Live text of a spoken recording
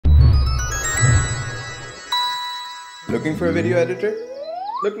Looking for a video editor?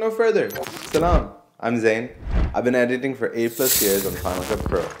 Look no further. Salam, I'm Zain. I've been editing for 8+ years on Final Cut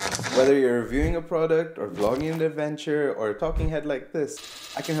Pro. Whether you're reviewing a product or vlogging an adventure or a talking head like this,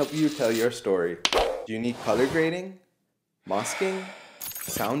 I can help you tell your story. Do you need color grading, masking,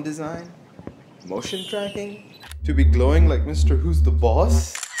 sound design, motion tracking? To be glowing like Mr. Who's the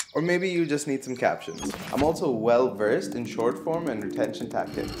Boss? Or maybe you just need some captions. I'm also well versed in short form and retention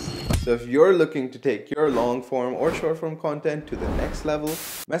tactics. So if you're looking to take your long form or short form content to the next level,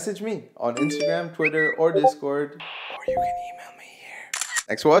 message me on Instagram, Twitter, or Discord, or you can email me here.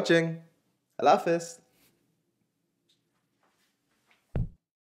 Thanks for watching. Allah Hafiz.